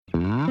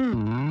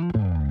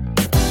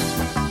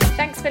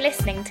Thanks for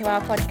listening to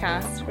our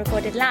podcast,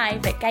 recorded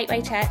live at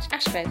Gateway Church,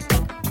 Ashford.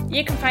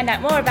 You can find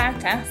out more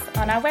about us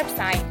on our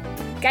website,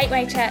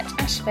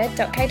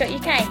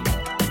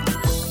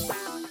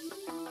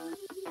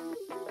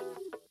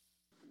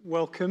 gatewaychurchashford.co.uk.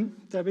 Welcome,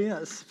 Debbie.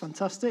 That's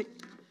fantastic.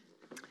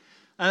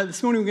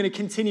 This morning we're going to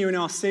continue on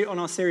our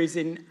series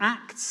in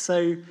Acts.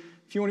 So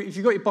if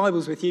you've got your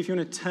Bibles with you, if you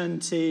want to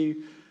turn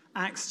to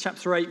Acts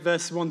chapter 8,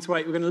 verses 1 to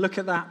 8, we're going to look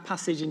at that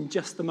passage in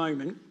just a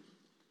moment.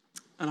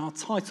 And our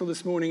title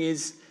this morning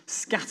is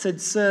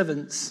Scattered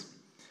Servants.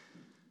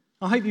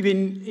 I hope you've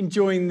been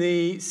enjoying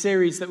the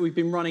series that we've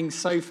been running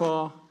so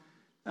far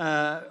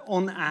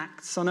on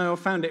Acts. I know I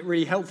found it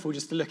really helpful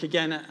just to look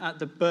again at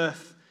the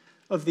birth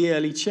of the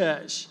early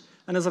church.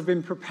 And as I've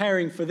been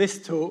preparing for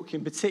this talk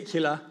in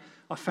particular,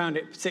 I found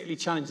it particularly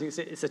challenging.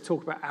 It's a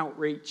talk about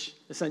outreach,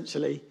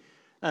 essentially.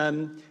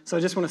 So I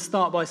just want to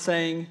start by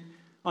saying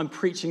I'm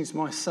preaching to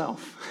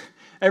myself.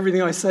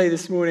 Everything I say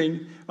this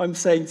morning, I'm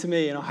saying to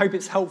me, and I hope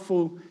it's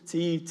helpful to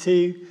you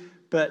too,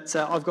 but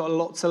I've got a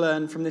lot to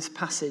learn from this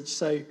passage.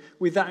 So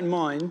with that in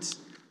mind,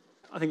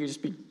 I think it would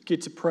just be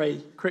good to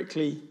pray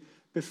quickly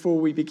before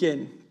we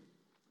begin.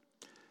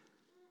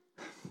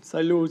 So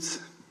Lord,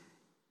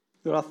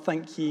 I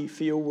thank you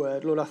for your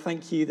word. Lord, I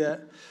thank you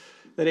that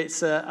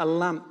it's a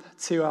lamp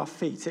to our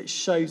feet. It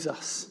shows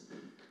us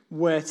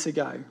where to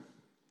go,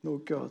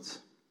 Lord God.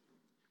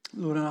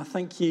 Lord, and I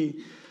thank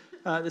you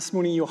this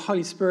morning your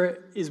Holy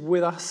Spirit is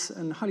with us.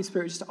 And Holy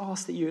Spirit, just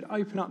ask that you would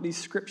open up these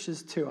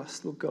scriptures to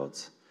us, Lord God.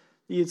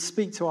 That you'd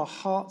speak to our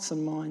hearts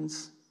and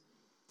minds.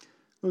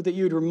 Lord, that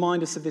you would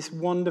remind us of this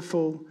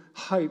wonderful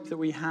hope that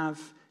we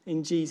have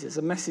in Jesus,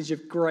 a message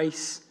of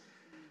grace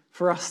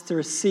for us to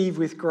receive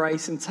with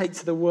grace and take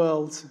to the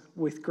world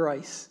with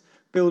grace.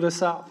 Build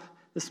us up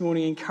this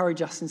morning,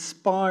 encourage us,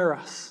 inspire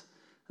us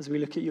as we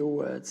look at your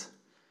words.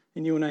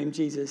 In your name,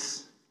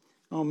 Jesus.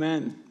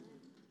 Amen.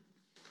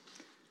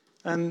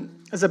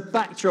 As a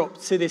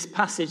backdrop to this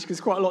passage, because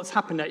quite a lot's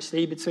happened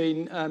actually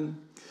between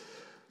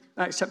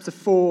Acts chapter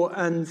 4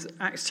 and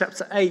Acts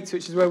chapter 8,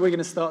 which is where we're going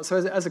to start. So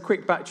as a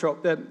quick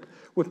backdrop,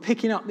 we're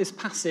picking up this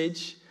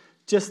passage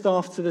just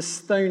after the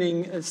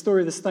story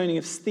of the stoning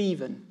of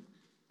Stephen.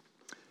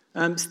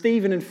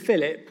 Stephen and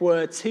Philip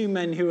were two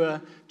men who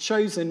were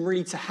chosen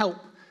really to help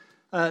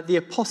the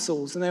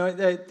apostles, and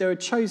they were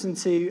chosen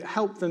to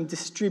help them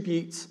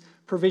distribute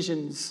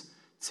provisions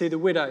to the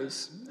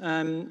widows.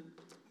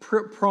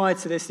 Prior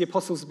to this, the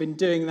apostles had been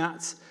doing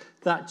that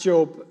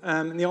job,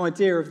 and the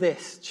idea of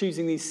this,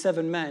 choosing these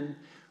 7 men,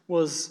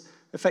 was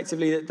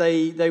effectively that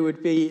they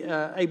would be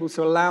able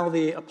to allow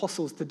the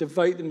apostles to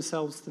devote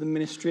themselves to the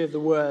ministry of the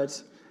word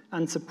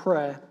and to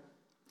prayer.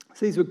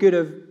 So these were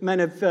men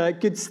of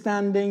good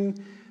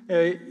standing.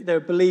 They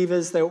were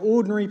believers. They were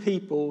ordinary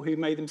people who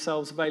made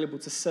themselves available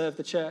to serve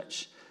the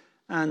church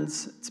and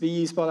to be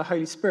used by the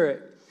Holy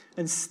Spirit.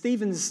 And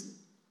Stephen's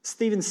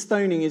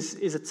stoning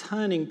is a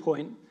turning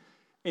point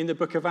in the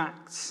book of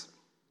Acts.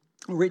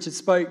 Richard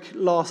spoke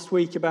last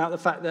week about the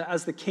fact that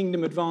as the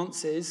kingdom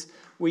advances,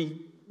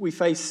 we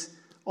face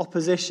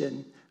opposition.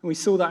 And we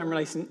saw that in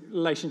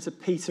relation to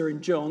Peter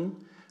and John.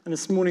 And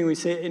this morning we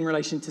see it in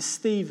relation to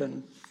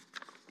Stephen.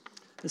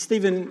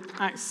 And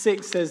Acts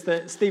 6 says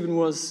that Stephen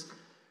was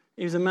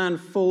a man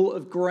full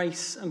of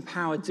grace and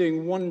power,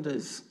 doing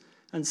wonders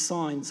and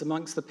signs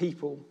amongst the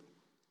people.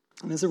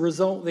 And as a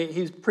result, he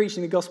was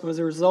preaching the gospel. As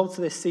a result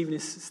of this, Stephen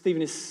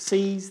is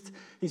seized.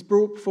 He's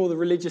brought before the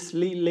religious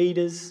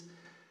leaders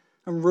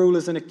and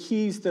rulers and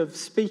accused of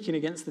speaking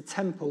against the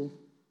temple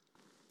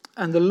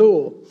and the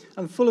law.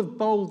 And full of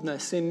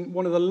boldness, in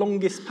one of the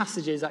longest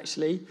passages,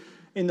 actually,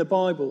 in the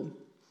Bible,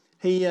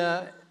 he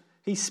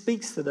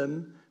speaks to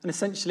them and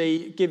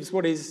essentially gives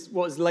what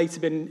has later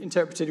been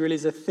interpreted really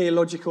as a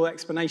theological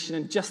explanation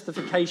and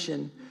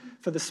justification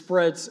for the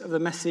spread of the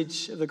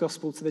message of the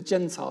gospel to the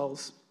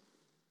Gentiles.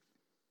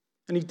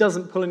 And he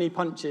doesn't pull any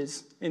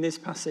punches in this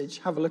passage.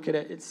 Have a look at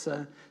it. It's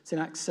in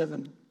Acts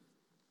 7.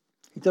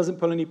 He doesn't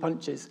pull any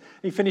punches.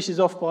 He finishes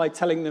off by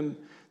telling them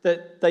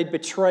that they'd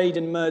betrayed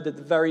and murdered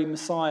the very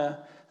Messiah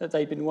that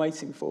they'd been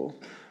waiting for.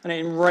 And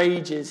it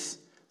enrages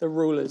the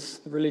rulers,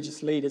 the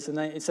religious leaders. And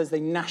it says they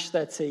gnashed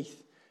their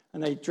teeth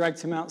and they dragged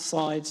him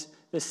outside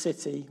the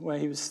city where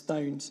he was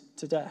stoned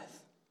to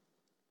death.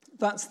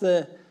 That's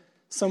the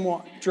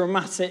somewhat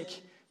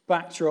dramatic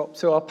backdrop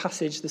to our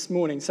passage this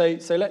morning. So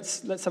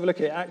let's have a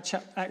look at it.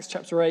 Acts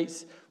chapter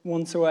 8,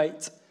 1 to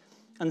 8.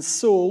 And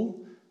Saul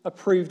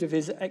approved of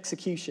his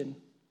execution.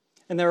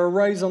 And there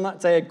arose on that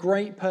day a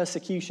great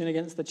persecution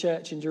against the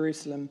church in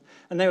Jerusalem.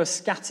 And they were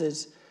scattered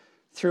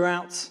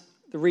throughout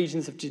the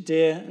regions of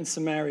Judea and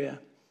Samaria,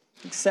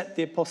 except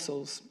the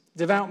apostles.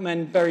 Devout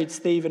men buried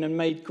Stephen and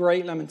made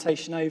great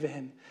lamentation over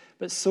him.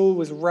 But Saul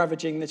was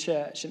ravaging the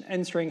church, and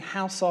entering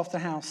house after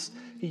house,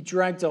 he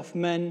dragged off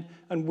men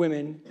and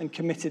women and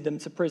committed them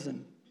to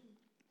prison.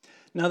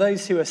 Now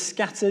those who were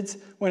scattered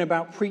went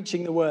about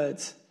preaching the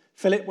word.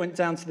 Philip went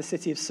down to the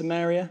city of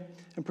Samaria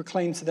and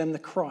proclaimed to them the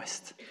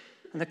Christ.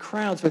 And the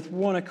crowds with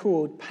one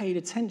accord paid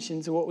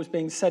attention to what was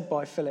being said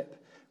by Philip,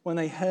 when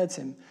they heard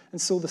him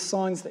and saw the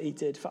signs that he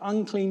did. For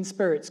unclean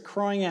spirits,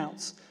 crying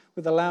out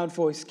with a loud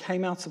voice,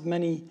 came out of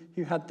many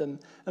who had them,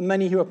 and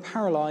many who were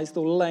paralyzed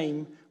or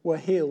lame were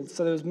healed.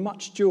 So there was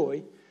much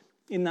joy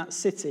in that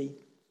city.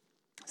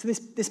 So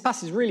this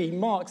passage really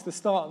marks the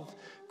start of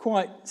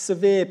quite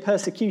severe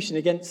persecution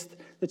against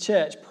the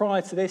church.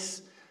 Prior to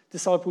this,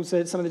 some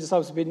of the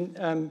disciples had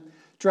been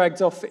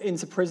dragged off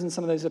into prison.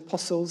 Some of those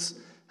apostles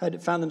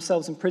had found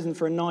themselves in prison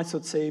for a night or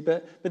two.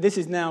 But this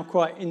is now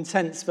quite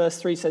intense. Verse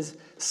 3 says,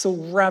 Saul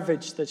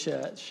ravaged the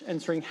church,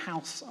 entering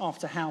house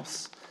after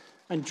house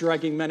and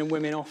dragging men and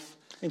women off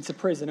into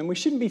prison. And we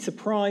shouldn't be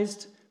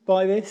surprised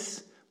by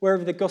this.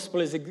 Wherever the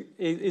gospel is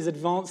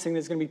advancing,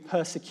 there's going to be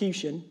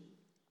persecution.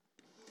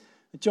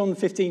 John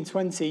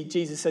 15:20,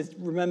 Jesus says,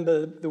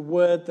 remember the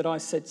word that I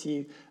said to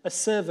you, a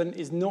servant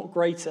is not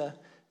greater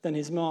than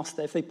his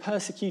master. If they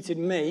persecuted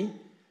me,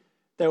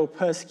 they will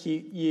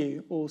persecute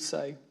you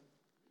also.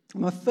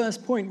 My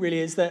first point really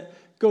is that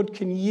God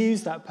can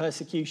use that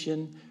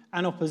persecution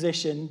and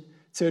opposition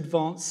to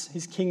advance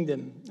his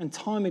kingdom. And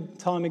time and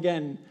time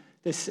again,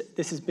 this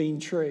has been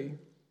true.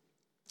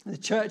 The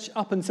church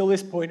up until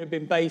this point had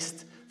been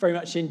based very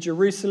much in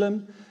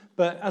Jerusalem,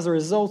 but as a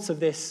result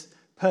of this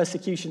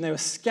persecution, they were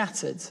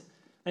scattered.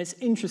 And it's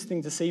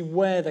interesting to see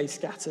where they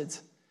scattered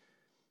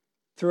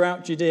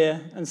throughout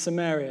Judea and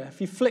Samaria. If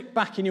you flick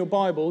back in your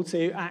Bible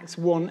to Acts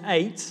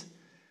 1:8,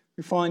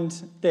 we find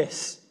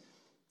this.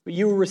 But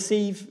you will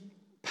receive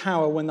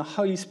power when the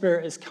Holy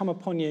Spirit has come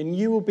upon you, and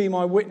you will be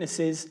my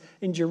witnesses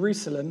in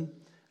Jerusalem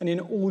and in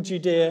all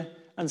Judea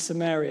and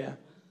Samaria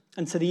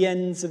and to the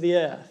ends of the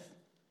earth.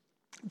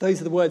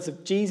 Those are the words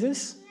of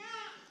Jesus.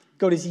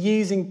 God is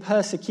using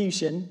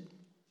persecution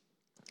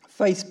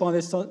faced by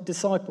the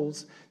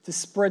disciples to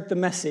spread the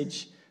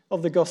message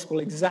of the gospel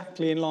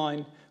exactly in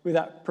line with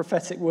that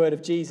prophetic word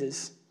of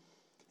Jesus.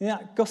 In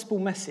that gospel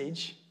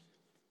message,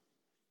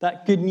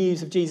 that good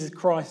news of Jesus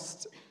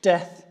Christ's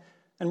death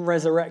and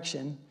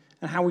resurrection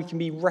and how we can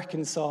be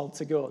reconciled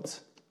to God.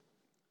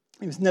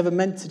 It was never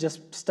meant to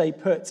just stay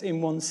put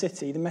in one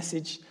city. The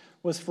message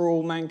was for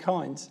all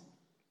mankind.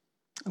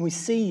 And we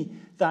see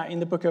that in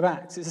the book of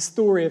Acts. It's a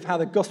story of how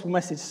the gospel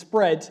message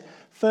spread,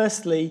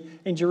 firstly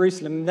in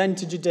Jerusalem, then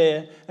to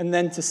Judea, and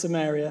then to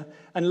Samaria,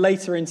 and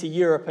later into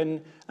Europe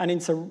and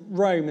into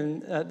Rome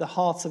and the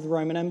heart of the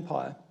Roman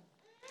Empire.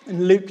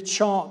 And Luke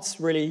charts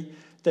really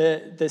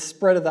the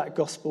spread of that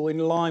gospel in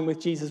line with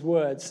Jesus'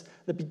 words.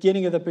 The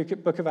beginning of the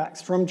book of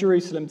Acts, from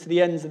Jerusalem to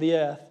the ends of the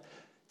earth,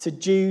 to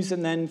Jews,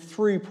 and then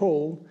through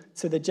Paul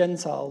to the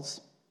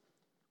Gentiles.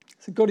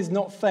 So God is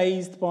not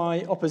fazed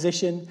by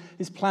opposition.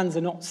 His plans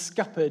are not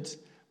scuppered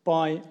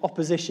by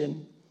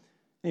opposition.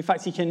 In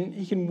fact, he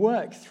can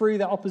work through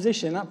that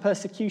opposition. That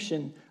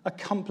persecution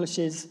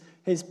accomplishes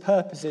his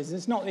purposes.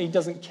 It's not that he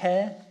doesn't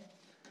care.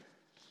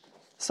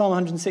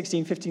 Psalm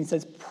 116:15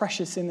 says,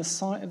 precious in the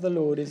sight of the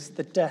Lord is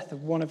the death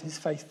of one of his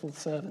faithful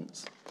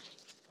servants.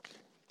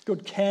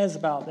 God cares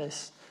about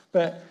this,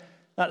 but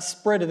that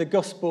spread of the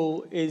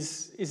gospel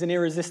is an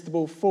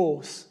irresistible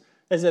force.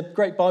 There's a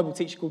great Bible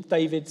teacher called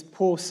David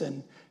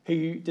Pawson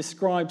who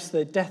describes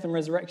the death and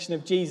resurrection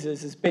of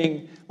Jesus as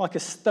being like a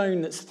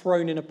stone that's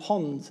thrown in a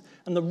pond,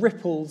 and the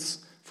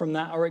ripples from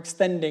that are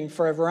extending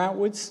forever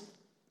outwards.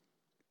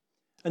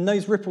 And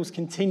those ripples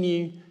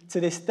continue to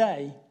this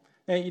day.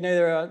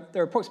 There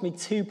are approximately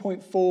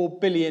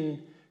 2.4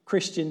 billion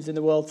Christians in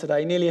the world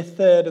today, nearly a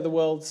third of the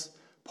world's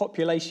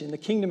population. The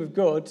kingdom of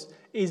God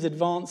is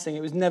advancing.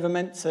 It was never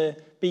meant to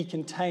be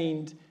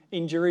contained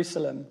in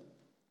Jerusalem.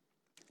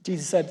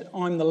 Jesus said,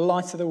 I'm the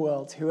light of the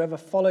world. Whoever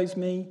follows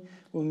me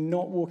will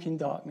not walk in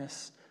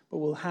darkness, but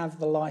will have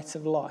the light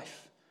of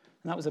life.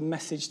 And that was a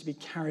message to be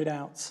carried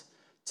out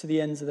to the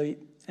ends of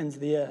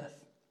the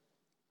earth.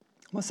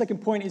 My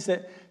second point is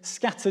that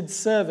scattered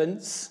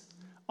servants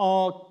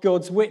are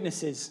God's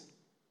witnesses.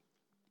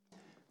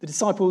 The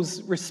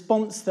disciples'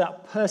 response to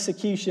that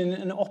persecution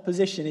and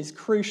opposition is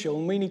crucial,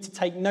 and we need to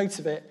take note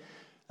of it.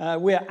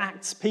 We are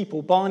Acts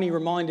people. Barney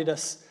reminded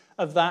us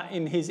of that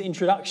in his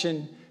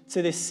introduction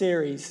to this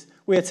series.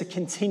 We are to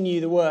continue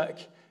the work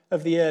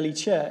of the early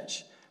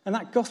church. And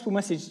that gospel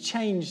message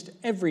changed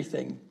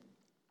everything.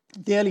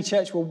 The early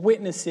church were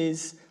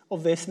witnesses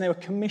of this, and they were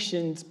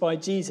commissioned by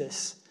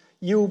Jesus.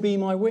 You will be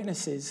my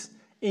witnesses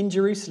in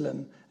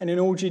Jerusalem and in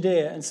all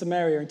Judea and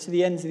Samaria and to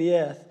the ends of the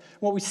earth.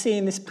 What we see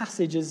in this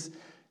passage is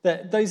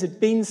that those had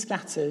been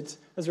scattered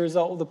as a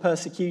result of the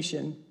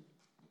persecution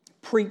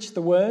preached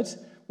the word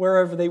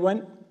wherever they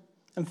went.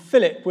 And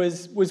Philip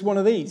was one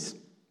of these.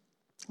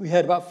 We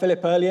heard about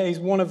Philip earlier. He's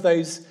one of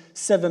those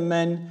 7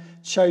 men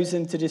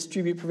chosen to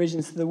distribute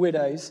provisions to the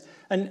widows.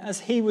 And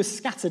as he was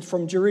scattered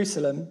from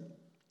Jerusalem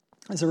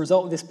as a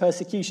result of this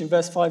persecution,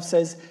 verse 5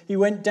 says, he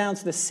went down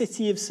to the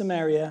city of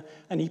Samaria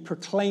and he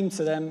proclaimed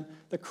to them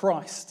the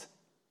Christ.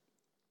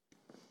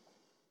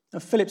 Now,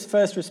 Philip's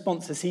first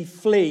response as he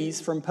flees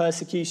from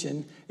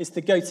persecution is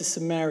to go to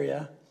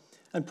Samaria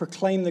and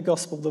proclaim the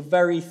gospel, the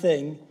very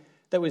thing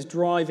that was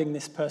driving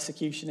this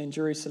persecution in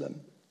Jerusalem.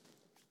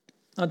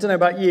 I don't know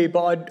about you,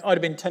 but I'd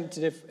have been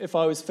tempted if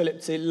I was Philip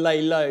to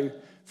lay low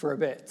for a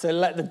bit, to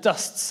let the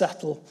dust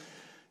settle.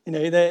 You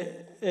know,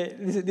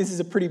 this is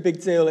a pretty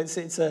big deal.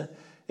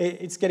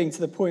 It's getting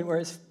to the point where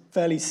it's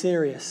fairly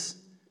serious.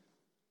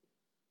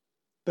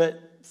 But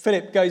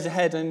Philip goes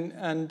ahead,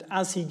 and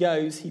as he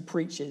goes, he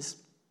preaches.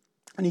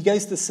 And he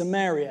goes to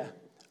Samaria,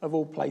 of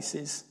all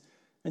places.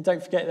 And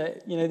don't forget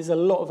that, you know, there's a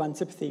lot of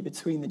antipathy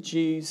between the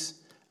Jews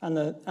and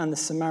the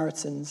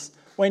Samaritans.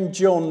 When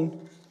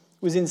John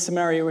was in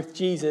Samaria with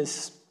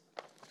Jesus,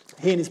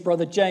 he and his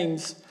brother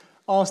James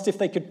asked if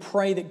they could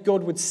pray that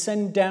God would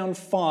send down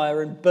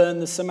fire and burn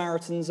the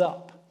Samaritans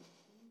up.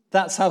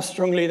 That's how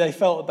strongly they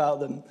felt about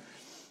them.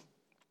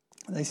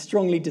 They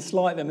strongly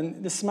disliked them.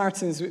 And the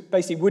Samaritans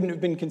basically wouldn't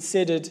have been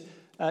considered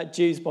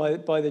Jews by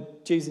the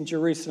Jews in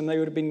Jerusalem. They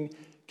would have been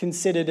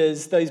considered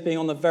as those being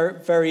on the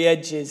very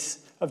edges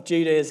of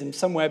Judaism,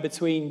 somewhere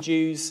between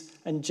Jews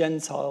and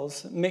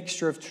Gentiles, a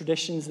mixture of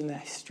traditions in their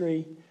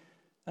history,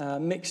 a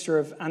mixture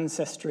of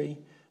ancestry.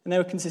 And they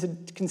were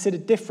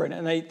considered different,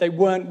 and they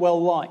weren't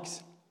well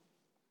liked.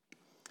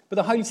 But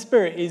the Holy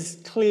Spirit is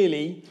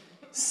clearly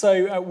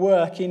so at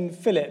work in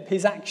Philip.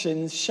 His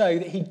actions show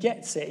that he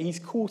gets it. He's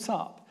caught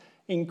up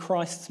in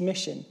Christ's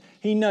mission.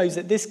 He knows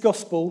that this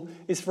gospel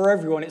is for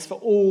everyone. It's for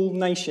all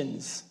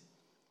nations.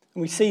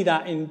 And we see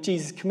that in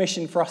Jesus'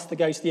 commission for us to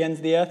go to the ends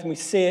of the earth. And we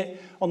see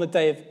it on the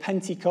day of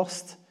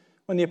Pentecost,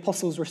 when the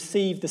apostles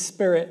receive the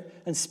Spirit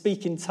and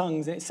speak in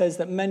tongues. And it says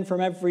that men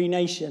from every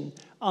nation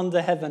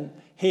under heaven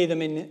hear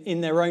them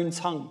in their own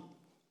tongue.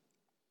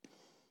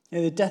 You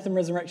know, the death and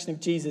resurrection of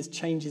Jesus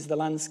changes the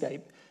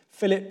landscape.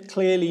 Philip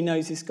clearly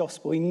knows his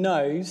gospel. He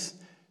knows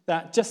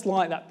that just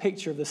like that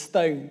picture of the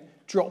stone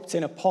dropped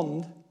in a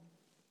pond,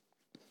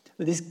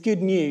 that this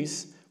good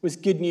news was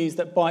good news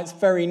that by its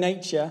very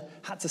nature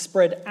had to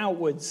spread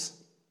outwards.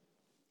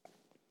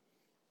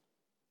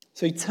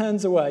 So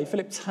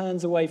Philip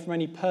turns away from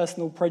any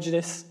personal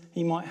prejudice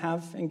he might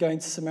have in going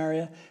to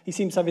Samaria. He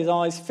seems to have his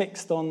eyes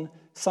fixed on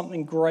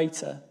something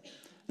greater.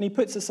 And he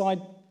puts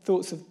aside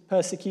thoughts of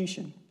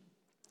persecution,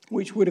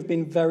 which would have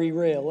been very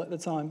real at the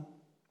time.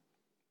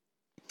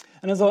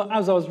 And as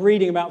I was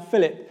reading about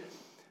Philip,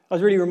 I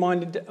was really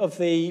reminded of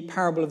the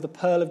parable of the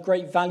pearl of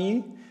great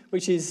value,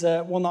 which is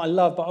one that I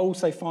love, but I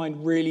also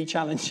find really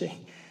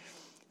challenging.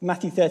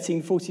 Matthew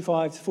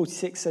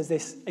 13:45-46 says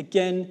this: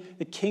 "Again,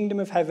 the kingdom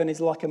of heaven is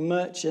like a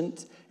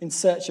merchant in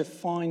search of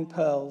fine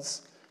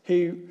pearls,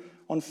 who,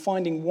 on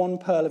finding one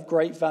pearl of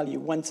great value,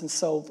 went and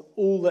sold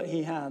all that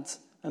he had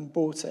and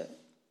bought it."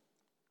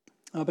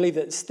 I believe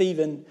that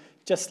Stephen,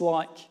 just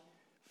like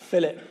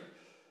Philip,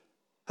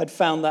 had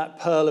found that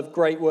pearl of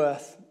great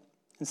worth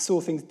and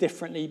saw things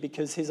differently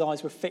because his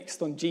eyes were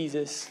fixed on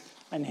Jesus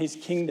and his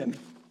kingdom.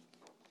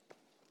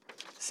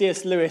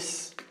 C.S.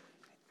 Lewis,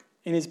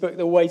 in his book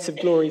The Weight of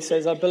Glory,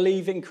 says, "I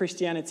believe in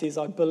Christianity as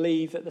I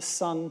believe that the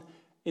sun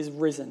is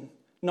risen,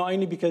 not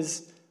only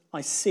because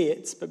I see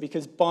it, but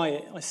because by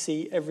it I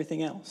see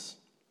everything else."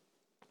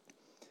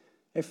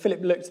 If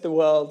Philip looked at the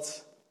world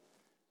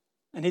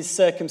and his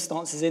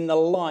circumstances in the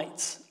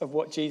light of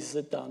what Jesus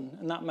had done,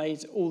 and that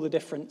made all the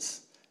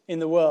difference in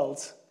the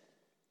world.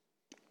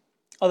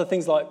 Other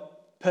things like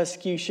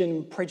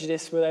persecution,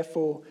 prejudice were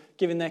therefore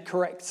given their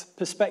correct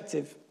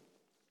perspective.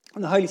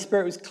 And the Holy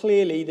Spirit was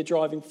clearly the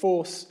driving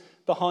force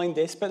behind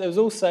this, but there was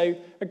also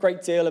a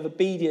great deal of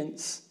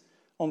obedience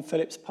on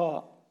Philip's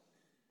part.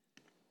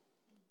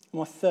 And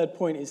my third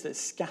point is that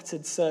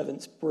scattered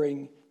servants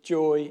bring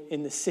joy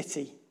in the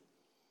city.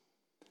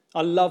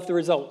 I love the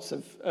results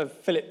of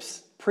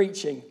Philip's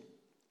preaching.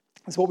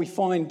 And so what we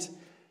find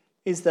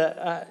is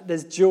that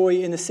there's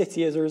joy in the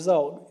city as a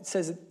result. It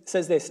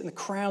says this: "And the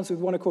crowds with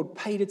one accord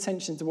paid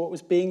attention to what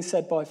was being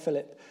said by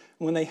Philip.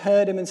 And when they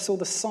heard him and saw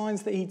the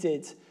signs that he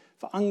did,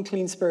 for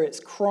unclean spirits,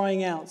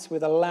 crying out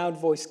with a loud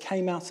voice,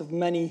 came out of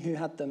many who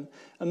had them.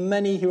 And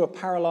many who were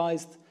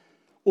paralyzed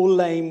or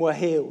lame were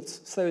healed."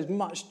 So there was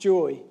much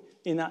joy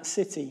in that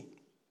city.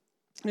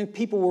 And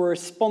people were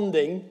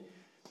responding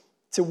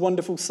to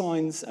wonderful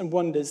signs and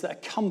wonders that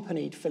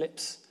accompanied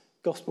Philip's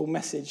gospel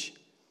message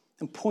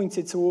and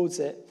pointed towards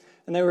it.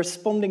 And they were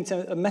responding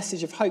to a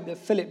message of hope that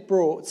Philip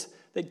brought,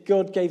 that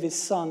God gave his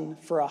son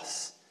for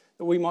us,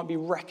 that we might be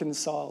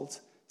reconciled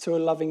to a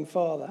loving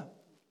Father.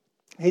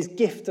 His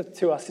gift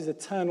to us is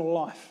eternal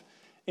life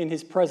in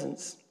his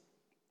presence.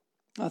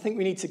 I think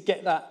we need to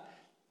get that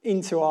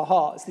into our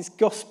hearts. This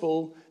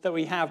gospel that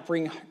we have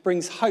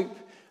brings hope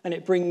and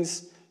it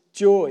brings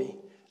joy.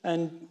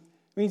 And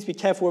we need to be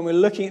careful when we're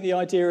looking at the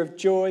idea of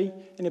joy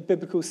in a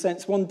biblical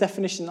sense. One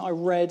definition that I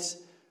read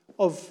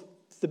of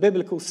the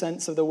biblical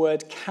sense of the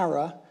word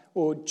chara,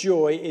 or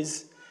joy,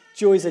 is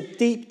a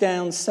deep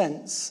down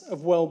sense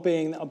of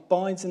well-being that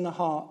abides in the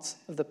heart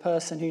of the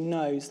person who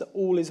knows that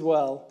all is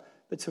well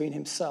between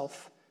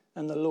himself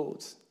and the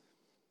Lord.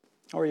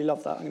 I really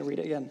love that. I'm going to read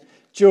it again.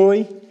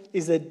 Joy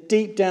is a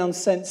deep down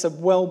sense of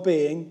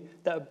well-being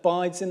that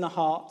abides in the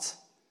heart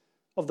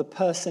of the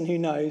person who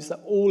knows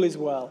that all is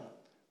well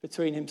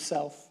between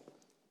himself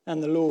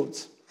and the Lord.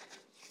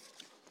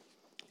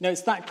 You know,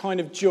 it's that kind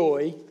of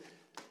joy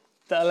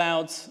that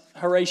allowed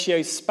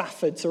Horatio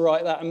Spafford to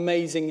write that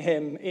amazing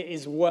hymn, "It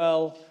is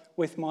well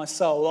with my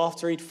soul. Shortly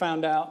after he'd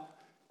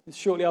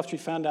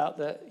found out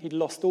that he'd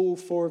lost all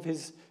 4 of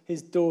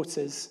his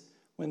daughters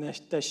when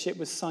their ship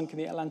was sunk in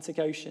the Atlantic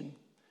Ocean.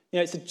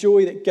 It's a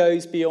joy that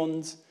goes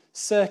beyond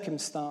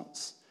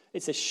circumstance.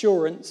 It's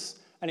assurance,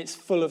 and it's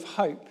full of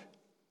hope.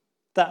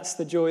 That's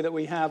the joy that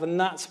we have, and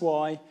that's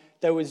why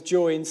there was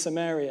joy in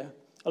Samaria,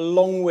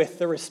 along with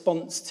the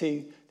response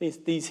to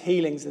these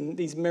healings and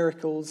these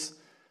miracles.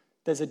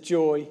 There's a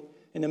joy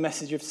in the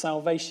message of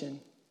salvation.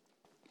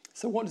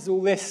 So what does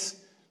all this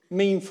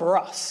mean for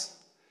us?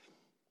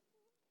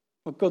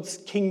 Well, God's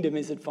kingdom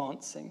is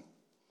advancing.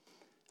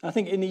 I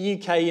think in the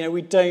UK,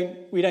 we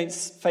don't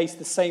face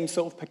the same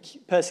sort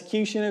of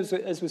persecution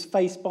as was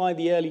faced by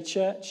the early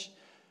church.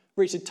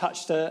 Richard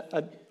touched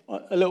a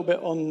little bit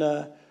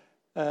on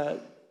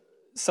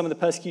some of the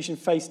persecution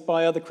faced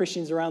by other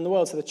Christians around the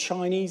world. So the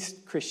Chinese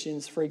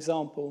Christians, for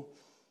example.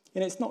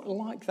 It's not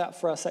like that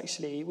for us,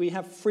 actually. We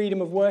have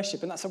freedom of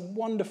worship, and that's a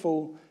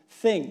wonderful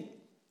thing.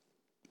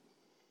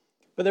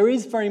 But there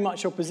is very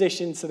much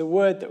opposition to the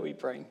word that we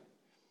bring.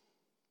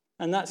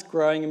 And that's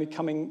growing and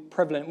becoming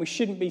prevalent. We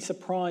shouldn't be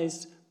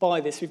surprised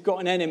by this. We've got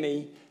an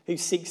enemy who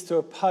seeks to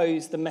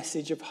oppose the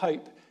message of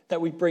hope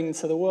that we bring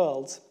to the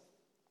world.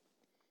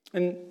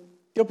 And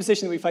the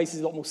opposition that we face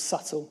is a lot more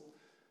subtle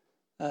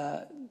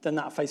than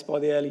that faced by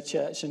the early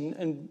church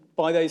and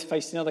by those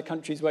faced in other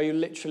countries where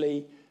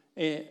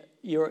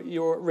you're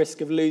at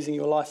risk of losing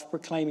your life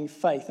proclaiming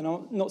faith. And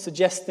I'm not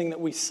suggesting that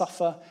we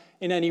suffer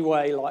in any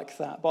way like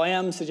that, but I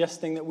am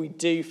suggesting that we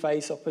do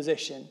face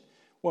opposition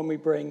when we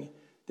bring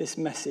this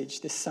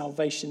message, this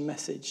salvation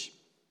message.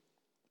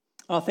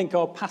 I think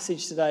our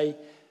passage today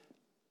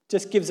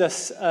just gives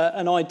us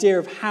an idea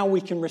of how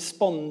we can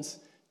respond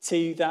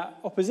to that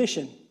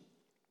opposition.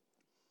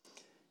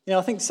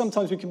 I think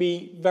sometimes we can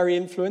be very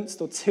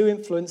influenced or too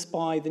influenced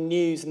by the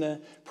news and the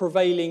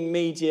prevailing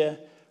media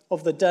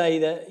of the day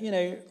that,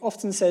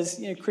 often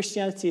says,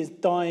 Christianity is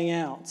dying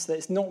out, that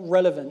it's not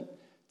relevant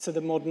to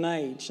the modern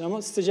age. And I'm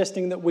not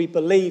suggesting that we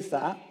believe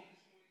that.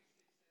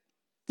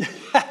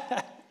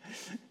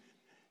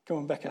 Come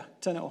on, Becca,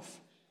 turn it off.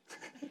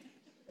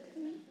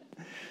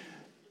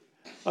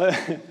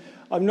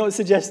 I'm not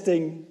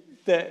suggesting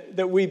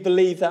that we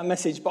believe that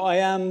message, but I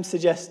am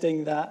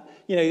suggesting that,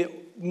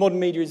 modern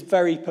media is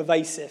very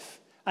pervasive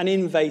and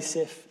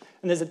invasive,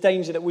 and there's a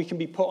danger that we can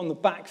be put on the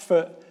back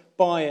foot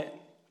by it.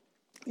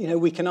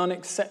 We can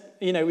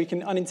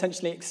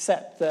unintentionally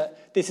accept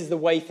that this is the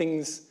way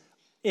things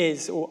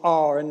is or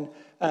are, and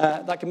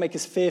that can make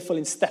us fearful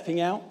in stepping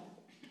out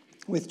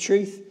with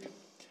truth.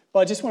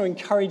 But I just want to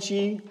encourage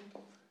you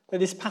that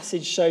this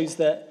passage shows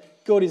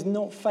that God is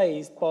not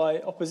fazed by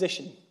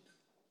opposition.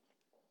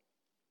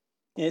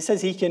 It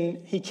says he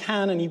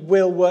can and he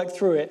will work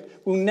through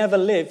it. We'll never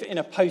live in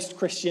a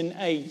post-Christian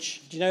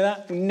age. Do you know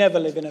that? We'll never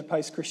live in a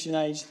post-Christian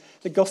age.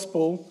 The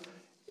gospel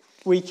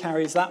we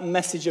carry is that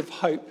message of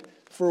hope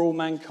for all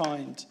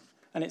mankind.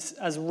 And it's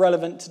as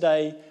relevant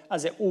today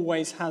as it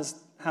always has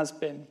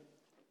been.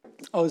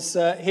 I was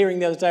hearing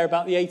the other day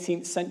about the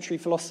 18th century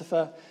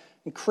philosopher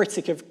and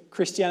critic of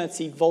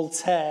Christianity,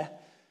 Voltaire,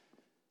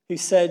 who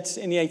said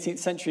in the 18th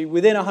century,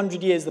 within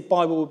 100 years the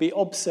Bible will be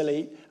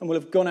obsolete and will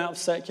have gone out of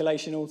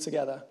circulation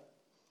altogether.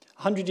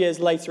 100 years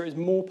later it was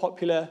more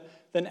popular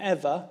than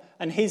ever,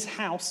 and his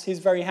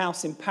very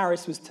house in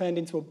Paris was turned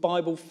into a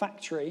Bible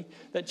factory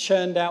that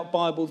churned out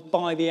Bibles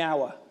by the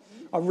hour.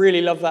 I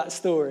really love that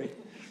story.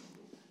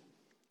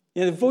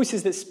 The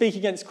voices that speak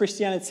against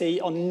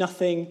Christianity are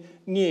nothing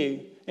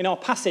new. In our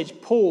passage,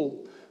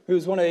 Paul, who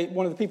was one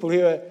of the people who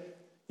were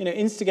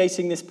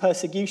instigating this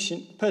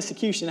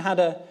persecution, had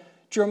a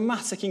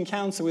dramatic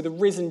encounter with a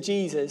risen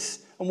Jesus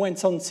and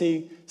went on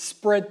to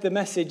spread the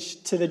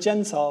message to the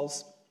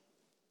Gentiles.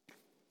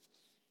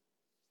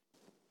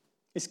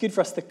 It's good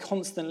for us to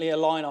constantly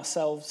align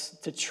ourselves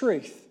to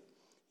truth.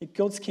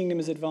 God's kingdom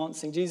is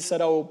advancing. Jesus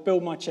said, I will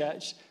build my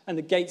church and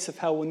the gates of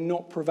hell will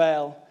not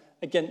prevail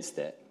against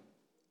it.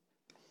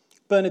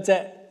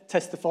 Bernadette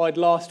testified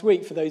last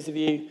week, for those of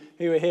you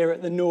who are here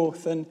at the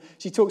North, and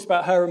she talks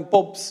about her and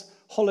Bob's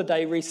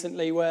holiday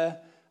recently, where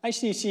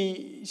actually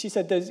she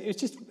said it was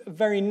just a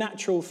very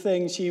natural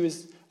thing. She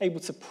was able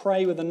to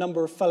pray with a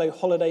number of fellow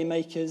holiday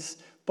makers.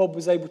 Bob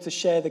was able to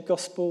share the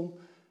gospel,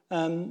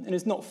 and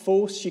it's not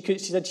forced. She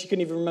said she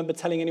couldn't even remember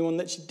telling anyone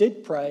that she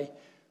did pray,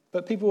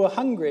 but people were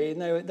hungry,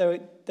 and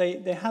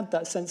they had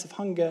that sense of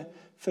hunger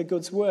for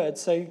God's word.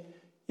 So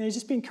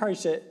just be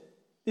encouraged that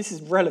this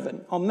is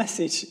relevant. Our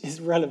message is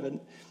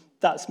relevant.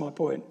 That's my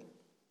point.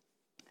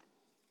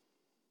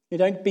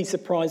 Don't be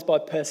surprised by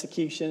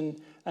persecution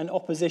and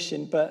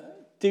opposition,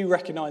 but do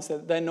recognize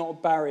that they're not a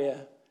barrier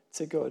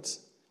to God.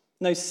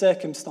 No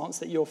circumstance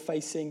that you're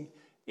facing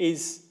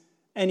is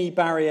any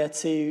barrier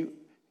to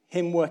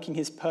him working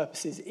his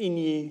purposes in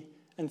you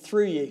and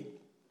through you.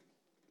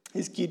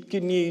 His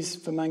good news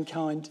for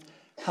mankind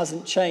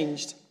hasn't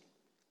changed.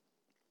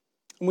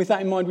 And with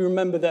that in mind, we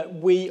remember that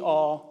we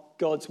are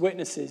God's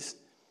witnesses.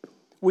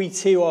 We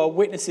too are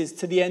witnesses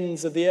to the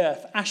ends of the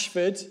earth.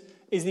 Ashford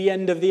is the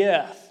end of the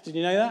earth. Did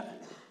you know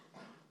that?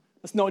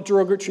 That's not a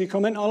derogatory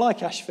comment. I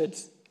like Ashford.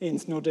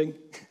 Ian's nodding.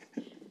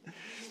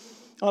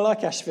 I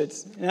like Ashford,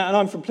 and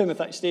I'm from Plymouth,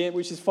 actually,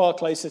 which is far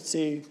closer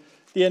to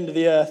the end of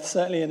the earth,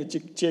 certainly in a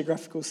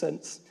geographical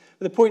sense.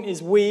 But the point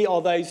is, we are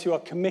those who are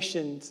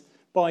commissioned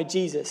by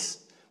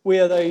Jesus. We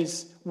are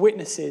those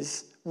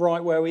witnesses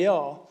right where we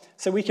are.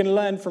 So we can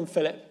learn from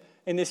Philip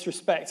in this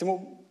respect.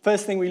 And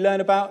first thing we learn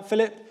about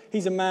Philip,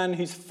 he's a man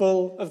who's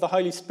full of the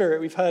Holy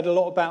Spirit. We've heard a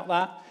lot about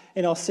that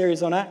in our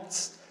series on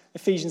Acts.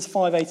 Ephesians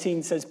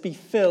 5:18 says, be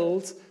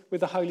filled with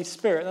the Holy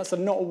Spirit. That's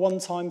not a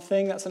one-time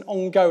thing. That's an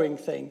ongoing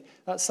thing.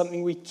 That's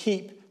something we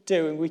keep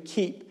doing. We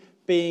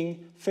keep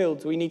being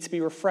filled. We need to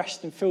be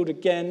refreshed and filled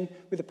again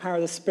with the power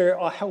of the Spirit.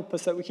 Our help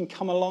us so that we can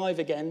come alive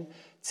again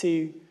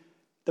to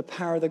the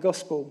power of the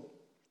gospel.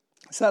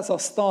 So that's our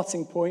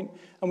starting point.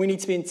 And we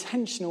need to be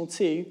intentional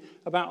too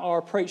about our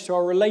approach to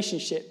our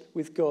relationship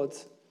with God.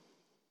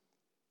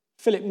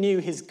 Philip knew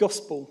his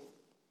gospel.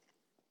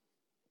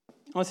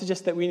 I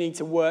suggest that we need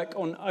to work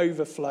on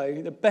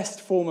overflow. The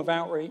best form of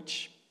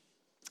outreach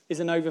is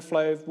an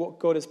overflow of what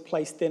God has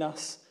placed in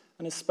us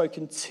and has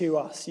spoken to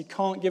us. You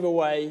can't give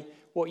away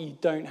what you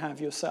don't have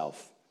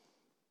yourself.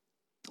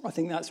 I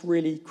think that's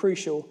really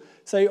crucial.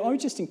 So I would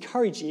just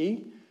encourage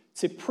you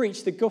to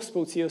preach the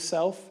gospel to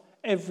yourself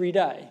every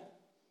day.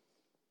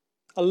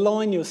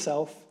 Align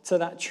yourself to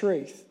that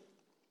truth.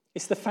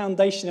 It's the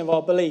foundation of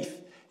our belief.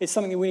 It's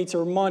something that we need to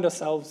remind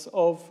ourselves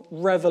of,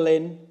 revel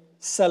in,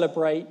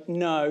 celebrate,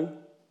 know.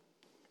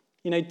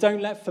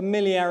 Don't let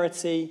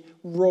familiarity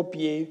rob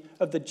you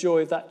of the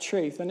joy of that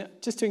truth. And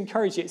just to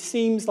encourage you, it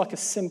seems like a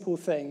simple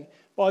thing,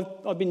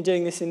 but I've been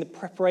doing this in the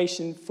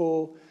preparation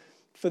for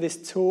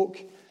this talk,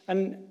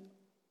 and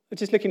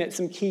just looking at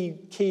some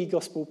key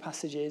gospel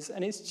passages,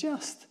 and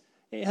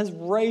it has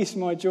raised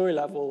my joy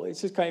level.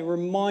 It's just kind of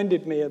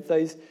reminded me of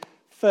those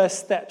first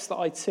steps that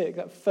I took,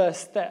 that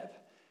first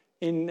step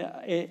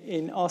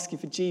in asking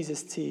for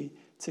Jesus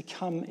to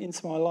come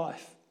into my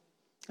life.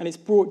 And it's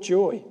brought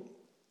joy.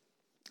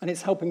 And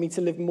it's helping me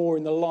to live more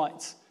in the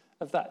light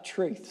of that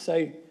truth.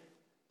 So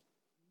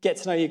get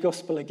to know your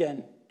gospel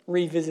again.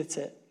 Revisit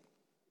it.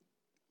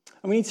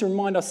 And we need to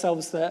remind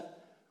ourselves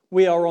that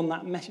we are on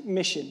that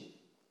mission.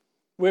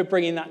 We're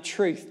bringing that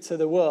truth to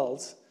the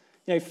world.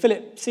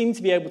 Philip seemed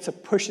to be able to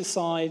push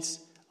aside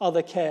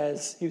other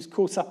cares. He was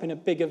caught up in a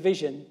bigger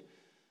vision.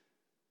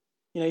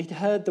 He'd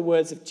heard the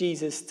words of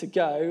Jesus to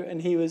go,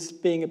 and he was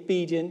being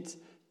obedient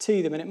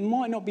to them. And it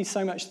might not be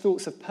so much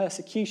thoughts of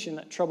persecution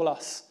that trouble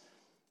us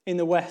in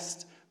the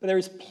West, but there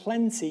is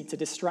plenty to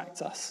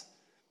distract us.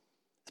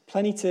 There's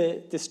plenty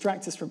to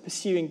distract us from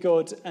pursuing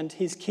God and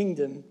his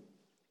kingdom.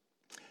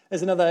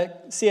 There's another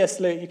C.S.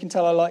 Lewis, you can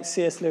tell I like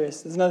C.S.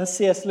 Lewis. There's another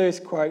C.S. Lewis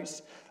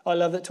quote I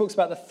love that talks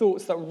about the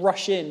thoughts that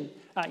rush in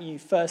at you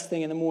first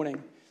thing in the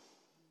morning.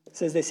 It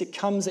says this, it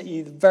comes at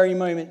you the very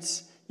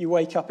moment you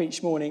wake up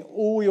each morning.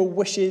 All your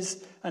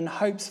wishes and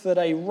hopes for the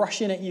day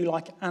rush in at you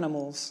like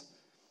animals.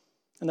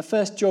 And the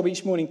first job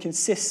each morning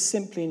consists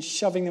simply in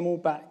shoving them all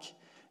back,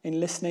 in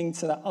listening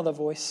to that other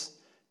voice,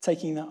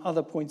 taking that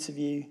other point of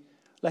view,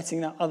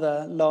 letting that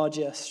other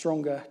larger,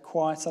 stronger,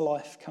 quieter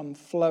life come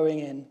flowing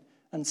in,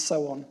 and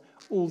so on,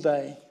 all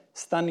day,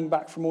 standing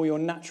back from all your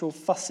natural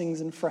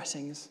fussings and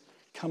frettings,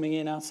 coming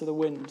in out of the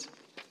wind.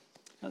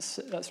 That's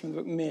from the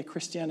book Mere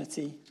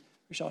Christianity,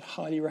 which I'd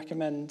highly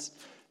recommend.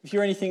 If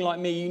you're anything like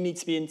me, you need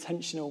to be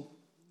intentional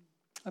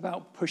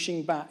about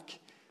pushing back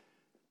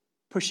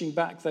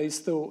those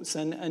thoughts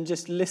and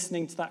just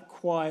listening to that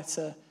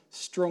quieter,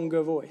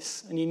 stronger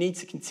voice. And you need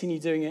to continue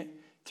doing it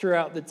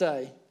throughout the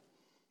day.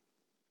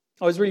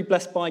 I was really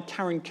blessed by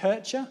Karen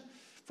Kircher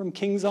from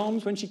King's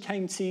Arms when she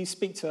came to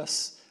speak to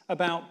us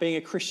about being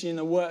a Christian in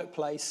the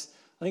workplace.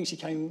 I think she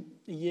came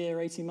a year,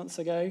 18 months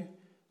ago.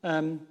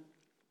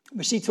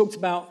 But she talked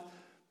about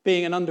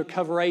being an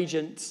undercover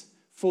agent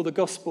for the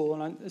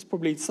gospel. And there's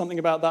probably something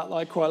about that that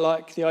I quite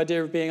like, the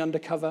idea of being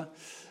undercover.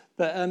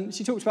 But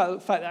she talked about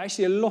the fact that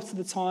actually a lot of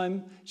the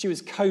time she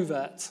was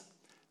covert.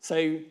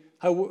 So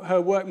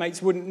her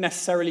workmates wouldn't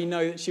necessarily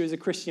know that she was a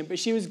Christian, but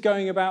she was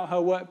going about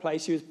her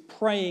workplace. She was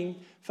praying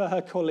for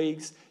her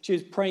colleagues. She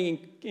was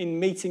praying in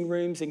meeting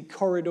rooms, in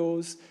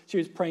corridors. She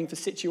was praying for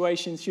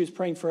situations. She was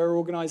praying for her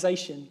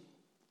organisation.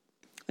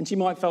 And she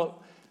might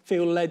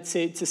feel led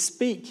to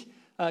speak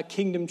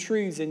kingdom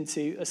truths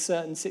into a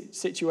certain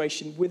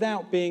situation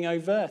without being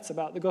overt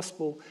about the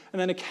gospel. And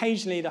then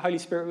occasionally the Holy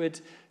Spirit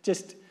would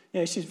just,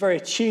 she's very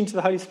attuned to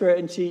the Holy Spirit,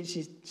 and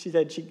she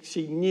said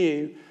she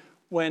knew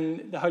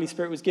when the Holy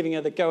Spirit was giving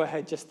her the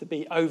go-ahead just to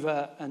be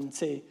overt and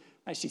to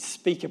actually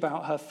speak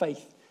about her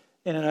faith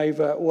in an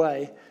overt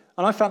way.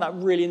 And I found that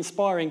really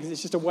inspiring because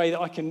it's just a way that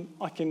I can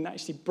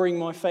actually bring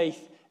my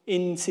faith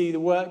into the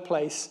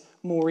workplace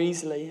more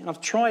easily. And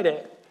I've tried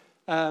it.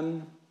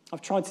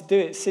 I've tried to do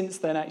it since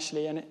then,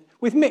 actually, and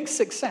with mixed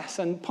success.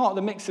 And part of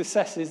the mixed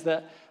success is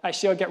that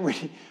actually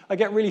I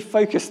get really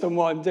focused on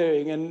what I'm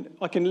doing, and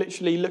I can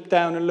literally look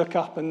down and look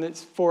up, and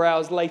it's 4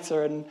 hours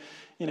later, and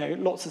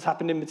lots has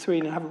happened in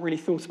between, and I haven't really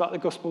thought about the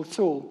gospel at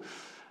all.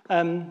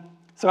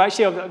 So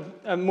actually,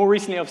 more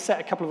recently, I've set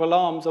a couple of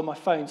alarms on my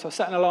phone. So I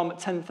set an alarm at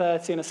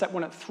 10:30, and I set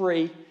one at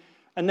 3,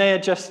 and they're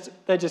just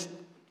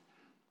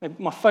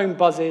My phone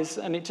buzzes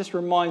and it just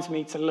reminds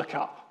me to look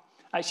up.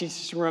 Actually,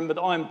 just remember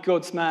that I'm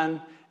God's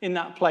man in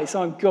that place.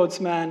 I'm God's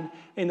man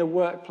in the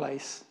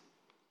workplace.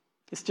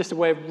 It's just a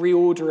way of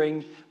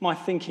reordering my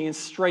thinking and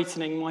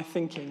straightening my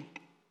thinking.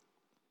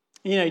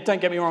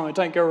 Don't get me wrong, I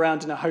don't go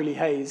around in a holy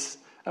haze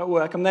at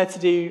work. I'm there to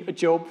do a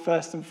job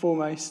first and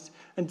foremost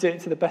and do it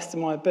to the best of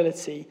my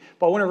ability.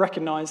 But I want to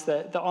recognise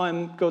that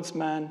I'm God's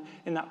man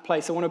in that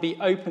place. I want to be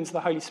open to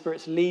the Holy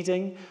Spirit's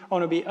leading. I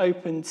want to be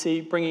open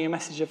to bringing a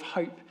message of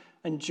hope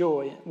and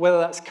joy, whether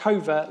that's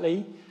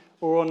covertly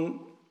or on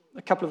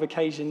a couple of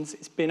occasions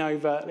it's been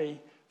overtly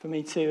for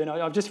me too. And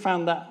I've just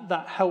found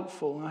that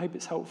helpful, and I hope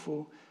it's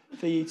helpful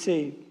for you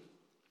too.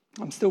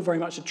 I'm still very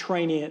much a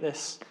trainee at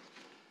this,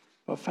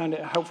 but I've found it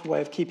a helpful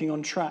way of keeping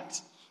on track.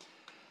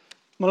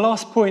 My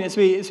last point as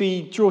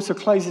we draw to a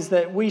close is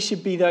that we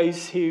should be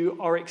those who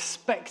are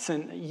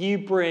expectant that you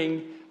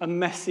bring a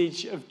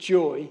message of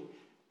joy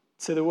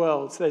to the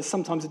world. So there's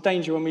sometimes a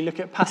danger when we look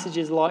at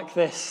passages like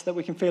this that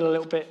we can feel a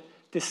little bit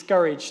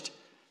discouraged.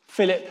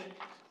 Philip,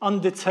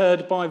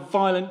 undeterred by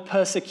violent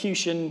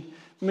persecution,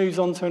 moves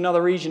on to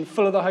another region,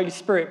 full of the Holy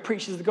Spirit,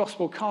 preaches the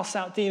gospel, casts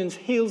out demons,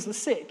 heals the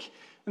sick,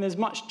 and there's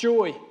much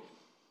joy.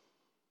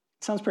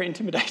 Sounds pretty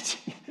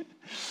intimidating.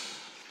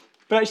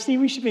 But actually,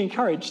 we should be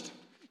encouraged.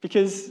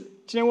 Because,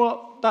 do you know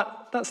what?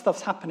 That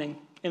stuff's happening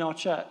in our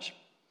church.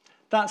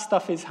 That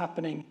stuff is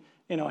happening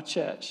in our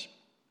church.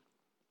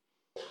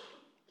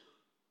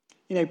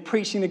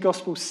 Preaching the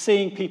gospel,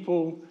 seeing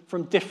people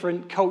from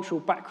different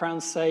cultural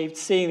backgrounds saved,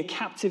 seeing the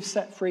captives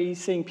set free,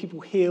 seeing people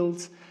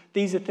healed.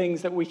 These are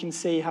things that we can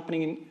see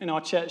happening in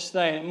our church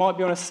today. And it might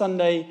be on a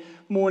Sunday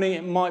morning.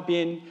 It might be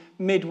in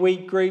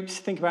midweek groups.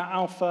 Think about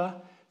Alpha.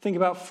 Think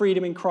about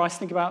Freedom in Christ.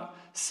 Think about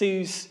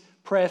Sue's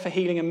Prayer for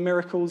Healing and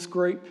Miracles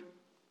group.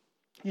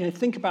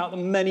 Think about the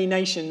many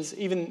nations,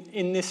 even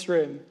in this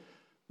room,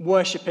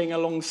 worshipping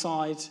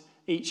alongside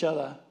each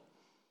other.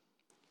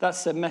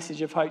 That's a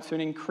message of hope to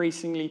an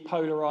increasingly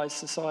polarised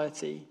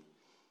society.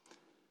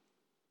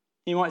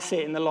 You might see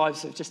it in the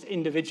lives of just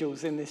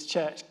individuals in this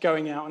church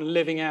going out and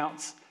living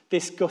out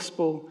this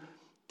gospel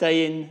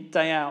day in,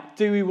 day out.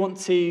 Do we want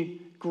to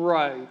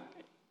grow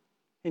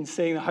in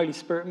seeing the Holy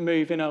Spirit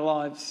move in our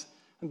lives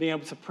and being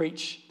able to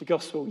preach the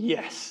gospel?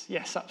 Yes,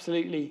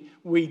 absolutely,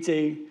 we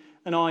do.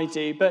 And I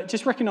do, but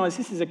just recognise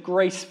this is a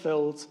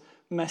grace-filled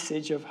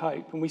message of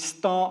hope, and we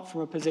start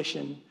from a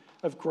position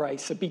of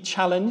grace. So be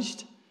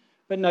challenged,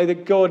 but know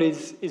that God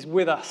is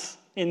with us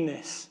in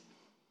this.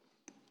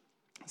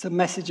 It's a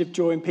message of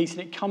joy and peace,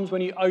 and it comes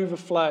when you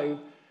overflow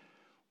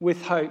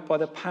with hope by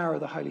the power of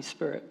the Holy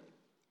Spirit.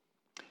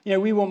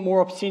 We want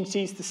more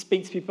opportunities to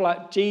speak to people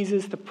like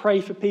Jesus, to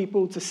pray for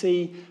people, to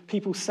see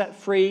people set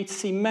free, to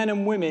see men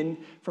and women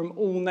from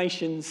all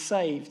nations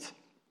saved,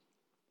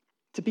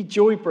 to be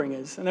joy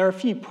bringers. And there are a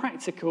few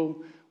practical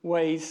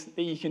ways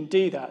that you can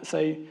do that. So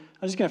I'm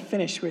just going to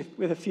finish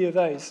with a few of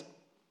those.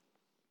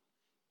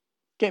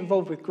 Get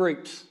involved with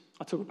groups.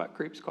 I talk about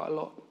groups quite a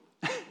lot.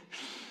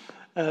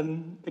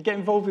 But get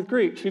involved with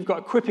groups. We've got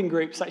equipping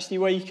groups, actually,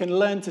 where you can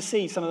learn to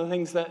see some of the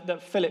things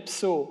that Philip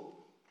saw.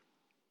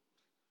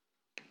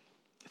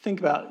 Think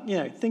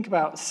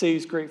about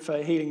Sue's group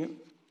for healing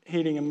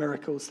and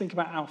miracles. Think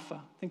about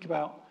Alpha. Think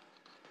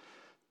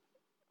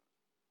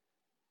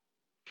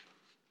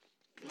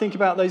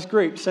about those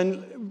groups.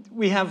 And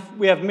we have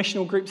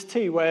missional groups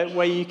too, where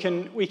we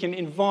can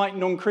invite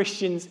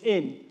non-Christians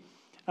in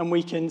and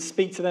we can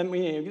speak to them.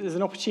 There's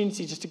an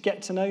opportunity just to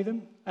get to know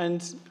them,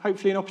 and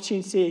hopefully an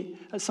opportunity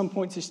at some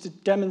point just to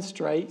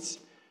demonstrate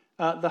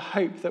the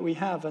hope that we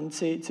have and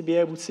to be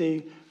able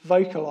to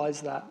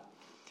vocalise that.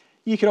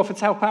 You could offer to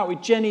help out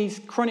with Jenny's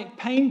chronic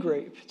pain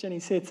group.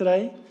 Jenny's here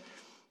today.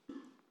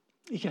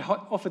 You can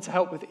offer to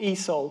help with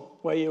ESOL,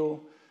 where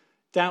you'll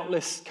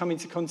doubtless come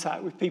into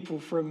contact with people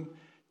from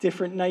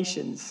different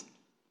nations.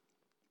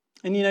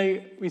 And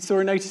we saw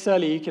a notice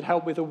earlier, you could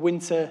help with a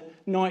winter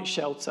night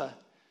shelter.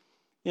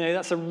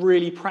 That's a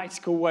really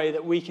practical way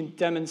that we can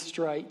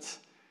demonstrate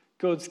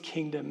God's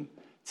kingdom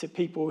to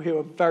people who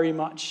are very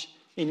much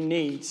in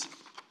need.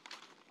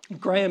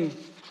 Graham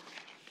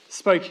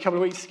spoke a couple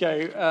of weeks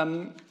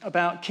ago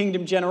about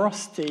kingdom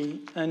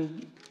generosity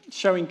and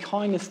showing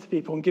kindness to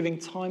people and giving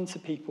time to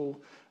people.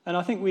 And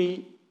I think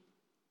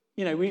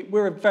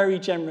we're a very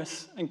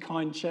generous and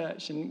kind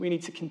church, and we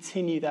need to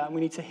continue that, and we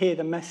need to hear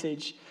the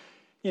message,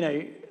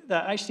 that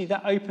actually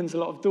that opens a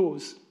lot of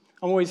doors.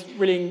 I'm always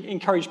really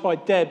encouraged by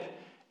Deb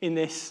in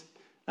this.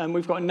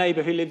 We've got a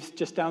neighbour who lives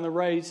just down the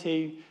road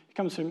who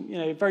comes from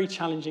a very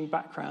challenging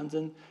background,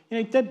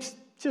 and Deb's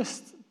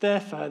just there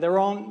for her. There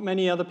aren't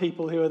many other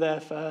people who are there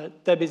for her.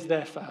 Deb is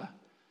there for her,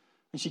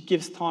 and she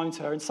gives time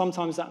to her, and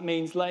sometimes that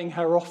means letting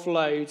her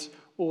offload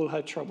all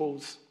her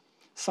troubles.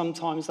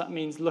 Sometimes that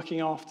means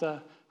looking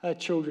after her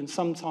children.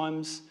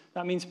 Sometimes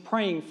that means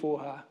praying for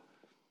her.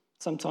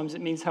 Sometimes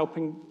it means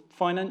helping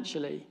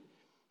financially.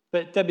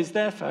 But Deb is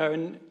there for her,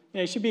 and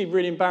she'd be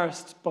really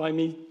embarrassed by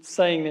me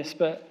saying this,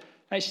 but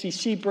actually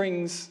she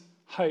brings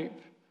hope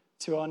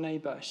to our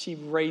neighbour. She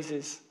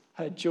raises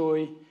her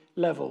joy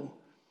level.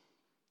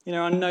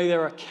 I know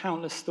there are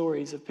countless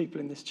stories of people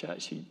in this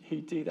church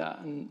who do that.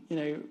 And,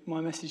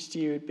 my message to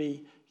you would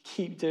be,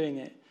 keep doing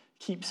it.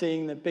 Keep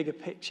seeing the bigger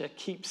picture.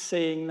 Keep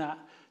seeing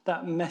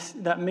that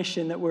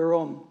mission that we're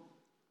on.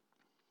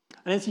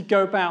 And as you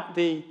go about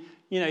the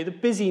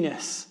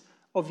busyness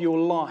of your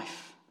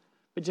life,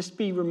 but just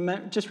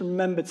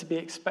remember to be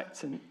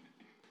expectant.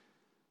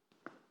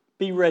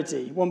 Be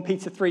ready. 1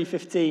 Peter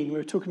 3:15, we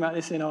were talking about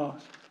this in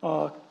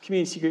our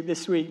community group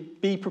this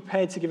week. Be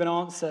prepared to give an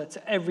answer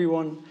to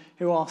everyone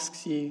who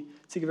asks you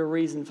to give a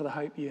reason for the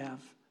hope you have.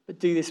 But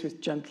do this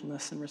with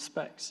gentleness and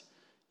respect.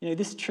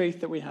 This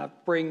truth that we have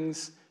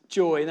brings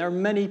joy. And there are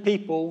many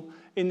people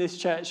in this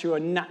church who are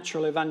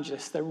natural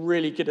evangelists. They're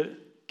really good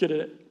at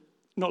it.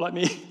 Not like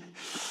me,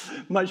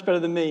 much better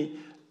than me.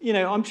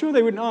 I'm sure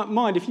they wouldn't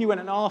mind if you went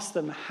and asked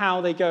them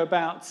how they go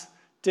about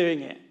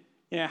doing it.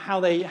 How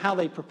they prepare, how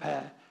they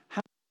prepare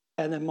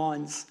their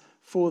minds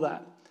for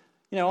that.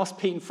 Ask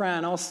Pete and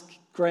Fran, ask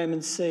Graham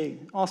and Sue,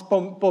 ask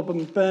Bob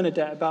and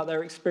Bernadette about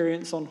their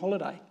experience on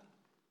holiday.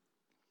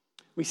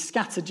 We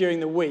scatter during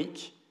the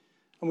week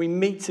and we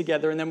meet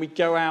together and then we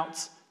go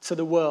out to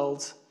the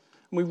world.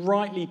 And we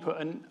rightly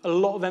put a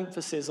lot of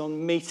emphasis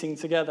on meeting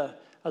together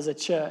as a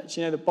church.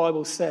 The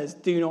Bible says,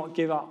 do not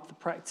give up the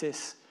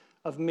practice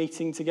of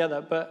meeting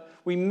together. But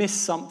we miss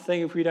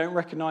something if we don't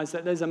recognize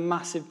that there's a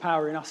massive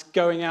power in us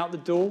going out the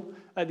door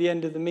at the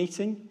end of the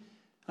meeting.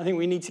 I think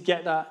we need to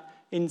get that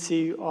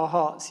into our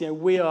hearts.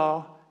 We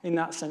are, in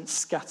that sense,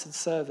 scattered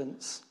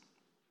servants.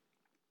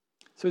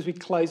 So as we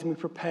close and we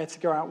prepare to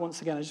go out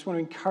once again, I just want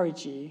to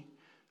encourage you,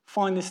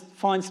 find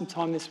some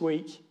time this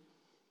week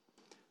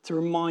to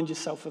remind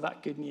yourself of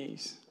that good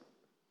news.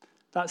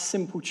 That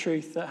simple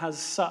truth that has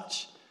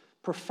such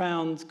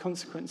profound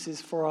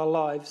consequences for our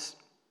lives.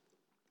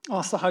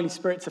 Ask the Holy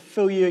Spirit to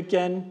fill you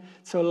again,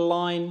 to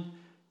align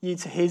you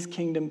to his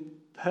kingdom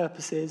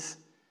purposes.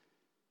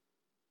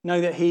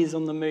 Know that he is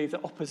on the move,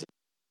 that opposition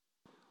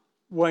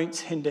won't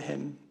hinder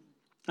him.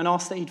 And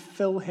ask that he'd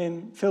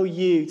fill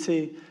you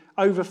to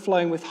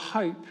overflowing with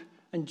hope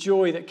and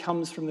joy that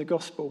comes from the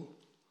gospel.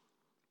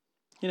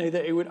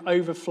 That it would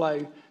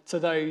overflow to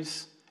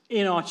those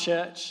in our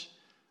church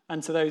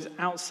and to those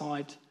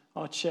outside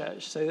our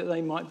church, so that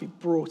they might be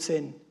brought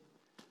in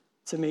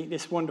to meet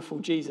this wonderful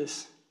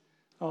Jesus,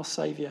 our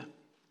Saviour.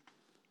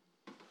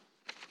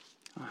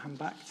 I'll hand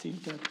back to you,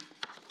 Deb.